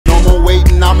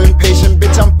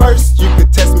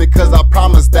me, cause I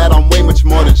promise that I'm way much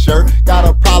more than sure. Got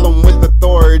a problem with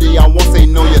authority, I won't say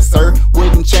no yes sir.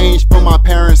 Wouldn't change for my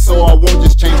parents, so I won't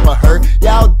just change for her.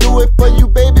 Yeah, I'll do it for you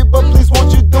baby, but please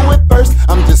won't you do it first.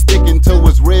 I'm just sticking to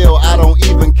what's real, I don't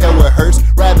even care what hurts.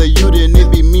 Rather you than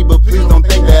it be me, but please don't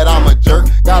think that I'm a jerk.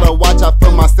 Gotta watch out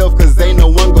for myself, cause ain't no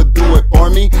one gonna do it for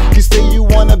me. You say you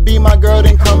wanna be my girl,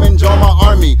 then come and join my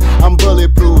army. I'm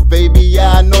bulletproof baby,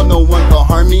 yeah I know no one can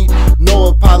harm me. No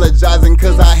apologizing,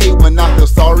 cause I hate when I feel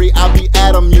sorry. I'll be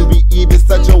Adam, you be Eve, it's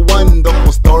such a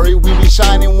wonderful story. We be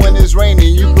shining when it's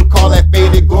raining, you could call that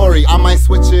faded glory. I might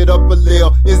switch it up a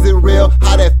little, is it real?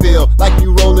 How that feel? Like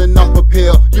you rolling up a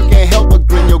pill, you can't help